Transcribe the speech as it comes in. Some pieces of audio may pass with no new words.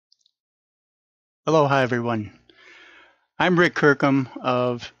Hello, hi everyone. I'm Rick Kirkham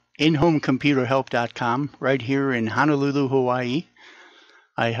of InHomeComputerHelp.com right here in Honolulu, Hawaii.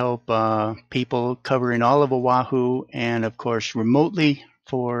 I help people covering all of Oahu and, of course, remotely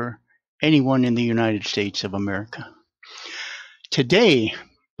for anyone in the United States of America. Today,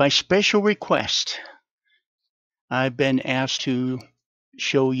 by special request, I've been asked to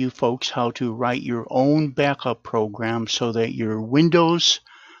show you folks how to write your own backup program so that your Windows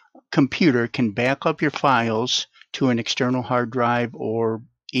computer can back up your files to an external hard drive or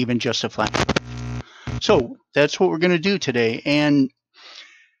even just a flash drive. So that's what we're going to do today. And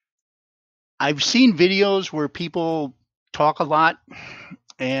I've seen videos where people talk a lot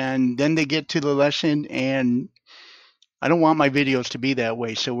and then they get to the lesson, and I don't want my videos to be that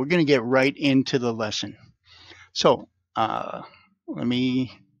way. So we're going to get right into the lesson. So let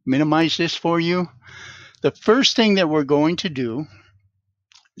me minimize this for you. The first thing that we're going to do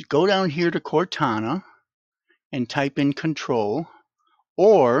is go down here to Cortana and type in Control,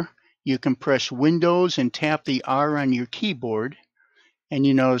 or you can press Windows and tap the R on your keyboard. And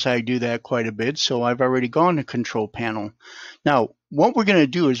you notice I do that quite a bit, so I've already gone to Control Panel. Now, what we're going to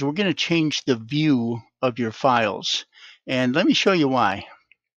do is we're going to change the view of your files. And let me show you why.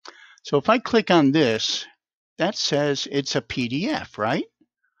 So if I click on this, that says it's a PDF, right?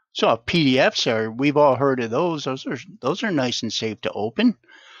 So PDFs we've all heard of those. Those are nice and safe to open.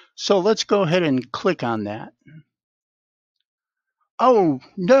 So let's go ahead and click on that. Oh,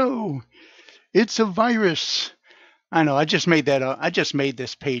 no, it's a virus. I know. I just made that up. I just made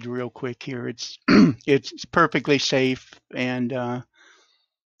this page real quick here. It's it's perfectly safe, and I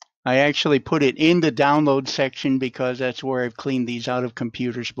actually put it in the download section because that's where I've cleaned these out of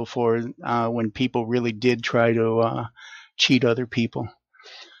computers before when people really did try to cheat other people.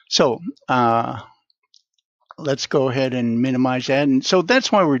 So let's go ahead and minimize that. And so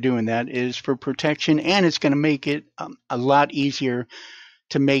that's why we're doing that, is for protection, and it's going to make it a lot easier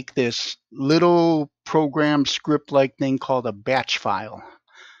to make this little program script-like thing called a batch file.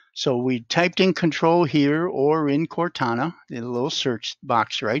 So we typed in Control here or in Cortana, the little search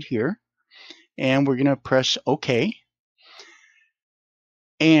box right here, and we're going to press OK.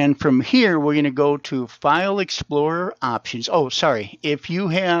 And from here, we're going to go to File Explorer Options. Oh, sorry. If you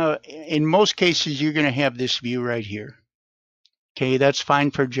have, in most cases, you're going to have this view right here. Okay, that's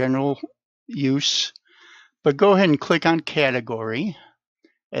fine for general use. But go ahead and click on Category,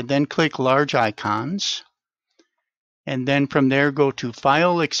 and then click Large Icons. And then from there, go to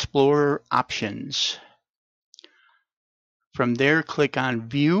File Explorer Options. From there, click on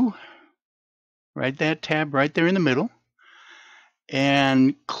View, right, that tab right there in the middle,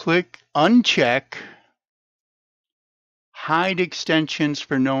 and click Uncheck Hide Extensions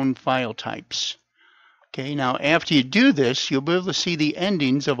for Known File Types. Okay, now after you do this, you'll be able to see the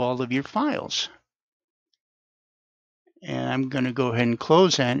endings of all of your files. And I'm going to go ahead and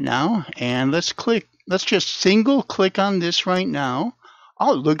close that now, and let's just single click on this right now.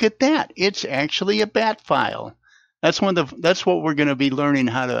 Oh, look at that. It's actually a bat file. That's what we're going to be learning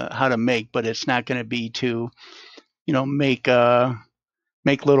how to make, but it's not going to be to, make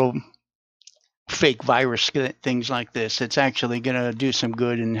little fake virus things like this. It's actually going to do some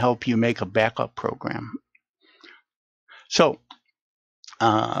good and help you make a backup program. So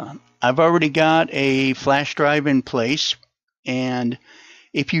I've already got a flash drive in place, and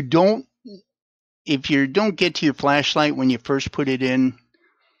if you don't get to your flashlight when you first put it in,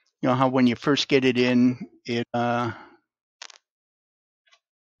 you know how when you first get it in, it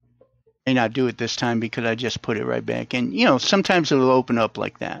may not do it this time because I just put it right back in. Sometimes it'll open up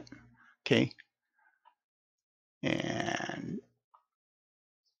like that. Okay. And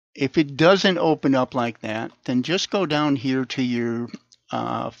if it doesn't open up like that, then just go down here to your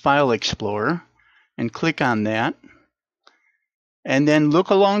File Explorer and click on that. And then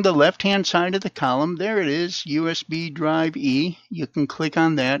look along the left-hand side of the column. There it is, USB drive E. You can click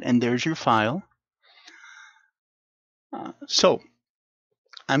on that, and there's your file. So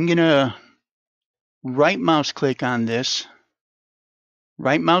I'm going to right mouse click on this.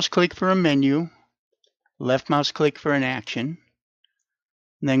 Right mouse click for a menu. Left mouse click for an action.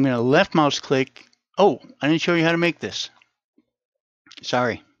 And then I'm going to left mouse click. Oh, I didn't show you how to make this.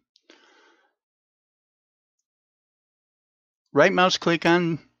 Sorry. Right mouse click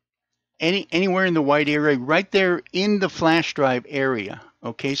on anywhere in the white area, right there in the flash drive area.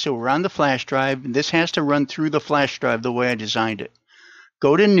 Okay, so we're on the flash drive. This has to run through the flash drive the way I designed it.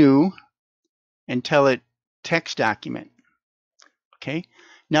 Go to New and tell it Text Document. Okay,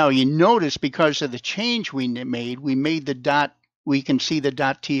 now you notice because of the change we made the dot, we can see the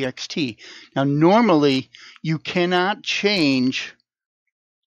 .txt. Now normally you cannot change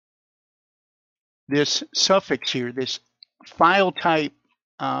this suffix here, this file type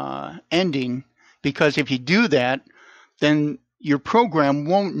ending, because if you do that, then your program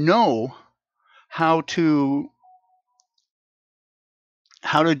won't know how to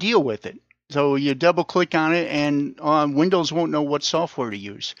deal with it. So you double click on it and Windows won't know what software to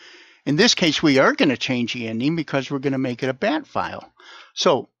use. In this case, we are going to change the ending because we're going to make it a BAT file.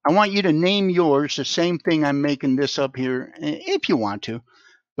 So I want you to name yours the same thing I'm making this up here, if you want to,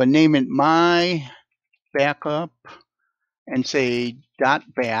 but name it my backup and say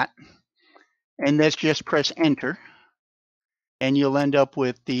 .bat, and let's just press enter, and you'll end up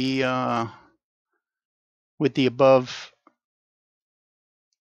with the above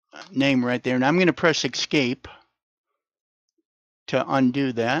name right there. And I'm going to press escape to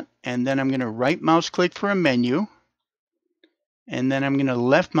undo that, and then I'm going to right mouse click for a menu, and then I'm going to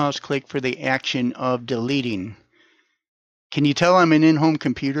left mouse click for the action of deleting. Can you tell I'm an in-home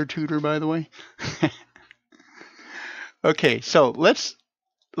computer tutor, by the way? Okay, so let's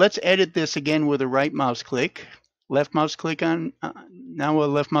edit this again with a right mouse click. Left mouse click on now we'll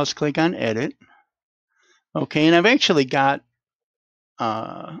left mouse click on edit. Okay, and I've actually got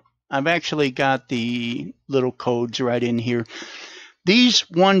the little codes right in here. These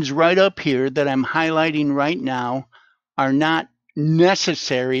ones right up here that I'm highlighting right now are not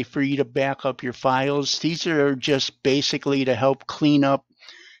necessary for you to back up your files. These are just basically to help clean up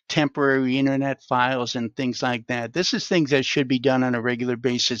temporary internet files and things like that. This is things that should be done on a regular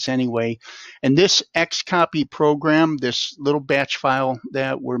basis anyway. And this Xcopy program, this little batch file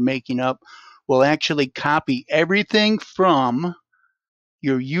that we're making up, will actually copy everything from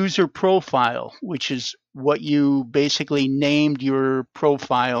your user profile, which is what you basically named your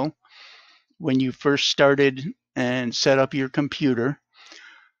profile when you first started and set up your computer.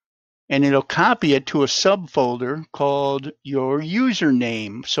 And it'll copy it to a subfolder called your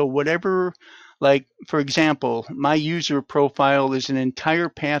username. So whatever, like for example, my user profile is an entire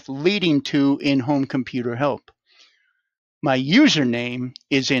path leading to in-home computer help. My username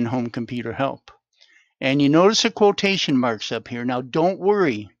is in-home computer help. And you notice the quotation marks up here. Now don't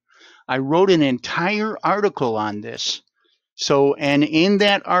worry, I wrote an entire article on this. So, and in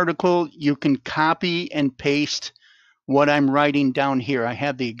that article, you can copy and paste what I'm writing down here. I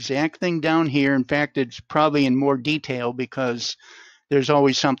have the exact thing down here. In fact, it's probably in more detail because there's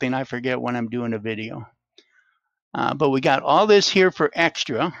always something I forget when I'm doing a video. But we got all this here for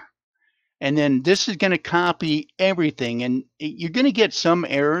extra. And then this is going to copy everything. And you're going to get some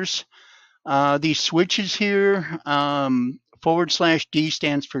errors. These switches here, /D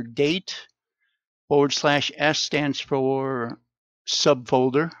stands for date. /S stands for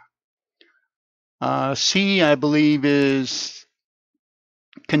subfolder. C, I believe, is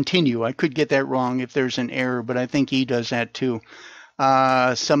continue. I could get that wrong if there's an error, but I think E does that too.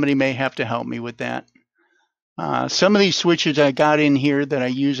 Somebody may have to help me with that. Some of these switches I got in here that I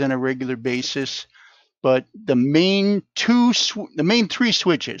use on a regular basis, but the main three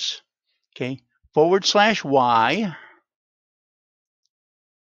switches, okay, /Y,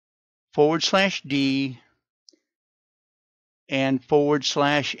 /D, and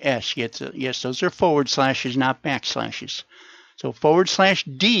 /S. Yes, those are forward slashes, not backslashes. So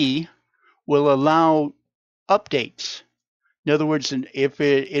 /D will allow updates. In other words, if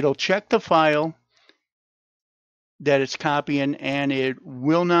it'll check the file that it's copying and it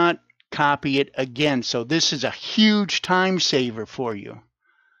will not copy it again. So this is a huge time saver for you.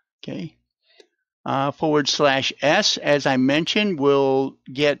 Okay. /S, as I mentioned, will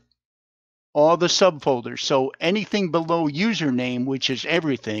get all the subfolders. So anything below username, which is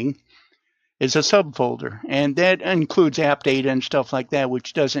everything, is a subfolder. And that includes app data and stuff like that,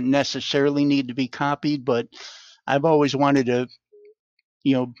 which doesn't necessarily need to be copied, but I've always wanted to,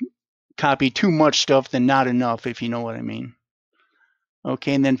 copy too much stuff than not enough, if you know what I mean.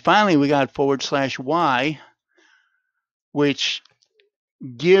 Okay, and then finally we got /Y, which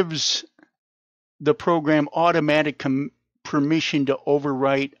gives the program automatic permission to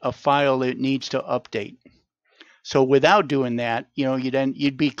overwrite a file it needs to update. So without doing that,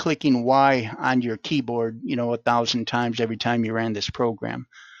 you'd be clicking Y on your keyboard, 1,000 times every time you ran this program.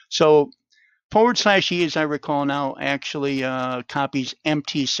 So /E, as I recall now, actually copies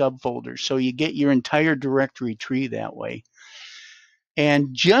empty subfolders. So you get your entire directory tree that way.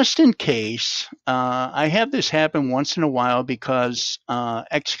 And just in case, I have this happen once in a while because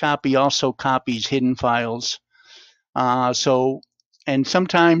Xcopy also copies hidden files. And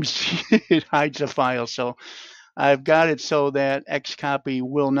sometimes it hides a file. So I've got it so that Xcopy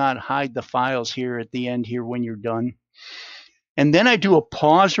will not hide the files here at the end here when you're done. And then I do a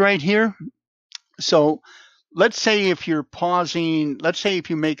pause right here. So let's say if you're pausing, let's say if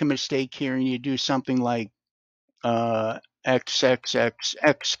you make a mistake here and you do something like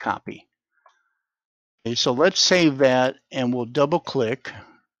XXXX copy. Okay, so let's save that and we'll double click.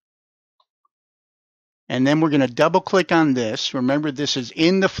 And then we're going to double click on this. Remember, this is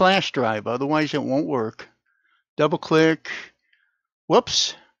in the flash drive, otherwise it won't work. Double click.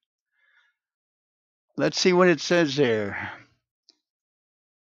 Whoops. Let's see what it says there.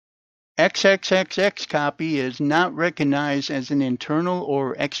 XXXX copy is not recognized as an internal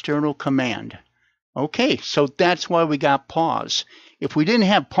or external command. Okay, so that's why we got pause. If we didn't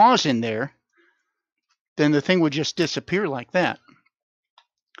have pause in there, then the thing would just disappear like that.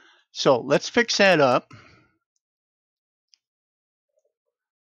 So let's fix that up.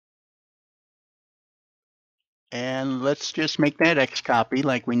 And let's just make that X copy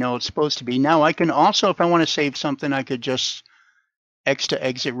like we know it's supposed to be. Now I can also, if I want to save something, I could just X to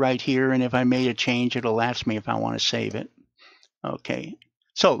exit right here. And if I made a change, it'll ask me if I want to save it. Okay,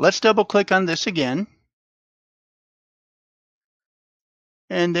 so let's double click on this again.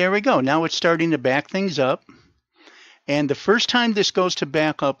 And there we go. Now it's starting to back things up. And the first time this goes to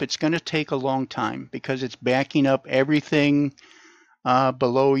back up, it's going to take a long time because it's backing up everything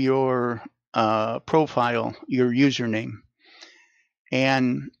below your profile, your username.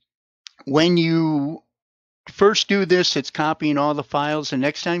 And when you first do this, it's copying all the files. The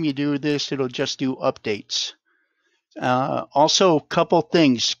next time you do this, it'll just do updates. Also, a couple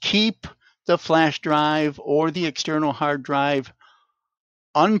things. Keep the flash drive or the external hard drive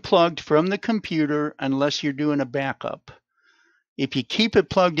unplugged from the computer unless you're doing a backup. If you keep it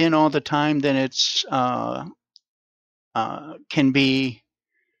plugged in all the time, then it's can be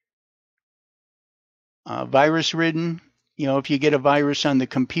virus ridden. You know, if you get a virus on the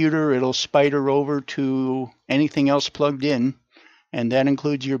computer, it'll spider over to anything else plugged in, and that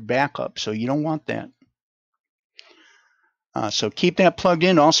includes your backup. So you don't want that. So keep that plugged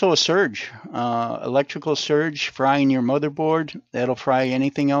in. Also a surge, electrical surge, frying your motherboard. That'll fry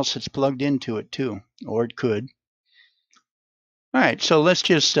anything else that's plugged into it too, or it could. All right, so let's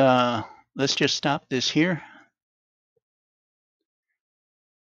just stop this here.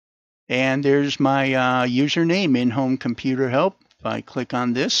 And there's my username in Home Computer Help. If I click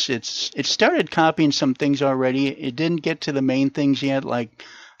on this, it started copying some things already. It didn't get to the main things yet, like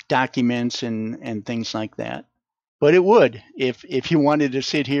documents and things like that. But it would if you wanted to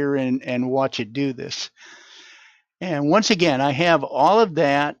sit here and watch it do this. And once again, I have all of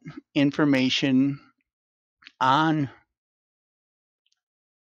that information on.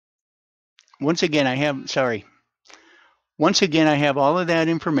 Once again, I have all of that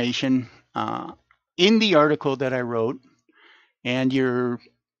information in the article that I wrote. And your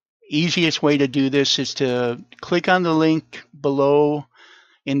easiest way to do this is to click on the link below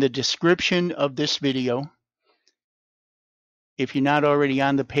in the description of this video. If you're not already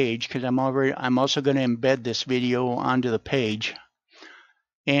on the page, because I'm also going to embed this video onto the page.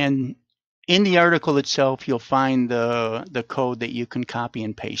 And in the article itself, you'll find the code that you can copy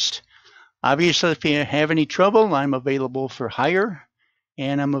and paste. Obviously, if you have any trouble, I'm available for hire,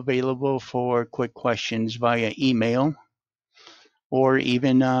 and I'm available for quick questions via email, or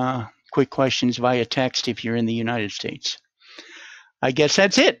even quick questions via text if you're in the United States. I guess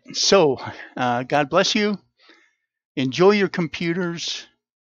that's it. So God bless you. Enjoy your computers,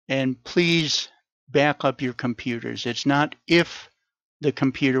 and please back up your computers. It's not if the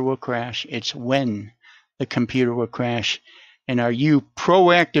computer will crash, it's when the computer will crash. And are you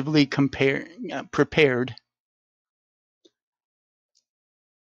proactively prepared?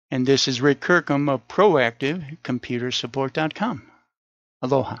 And this is Rick Kirkham of ProactiveComputerSupport.com.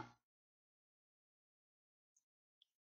 Aloha.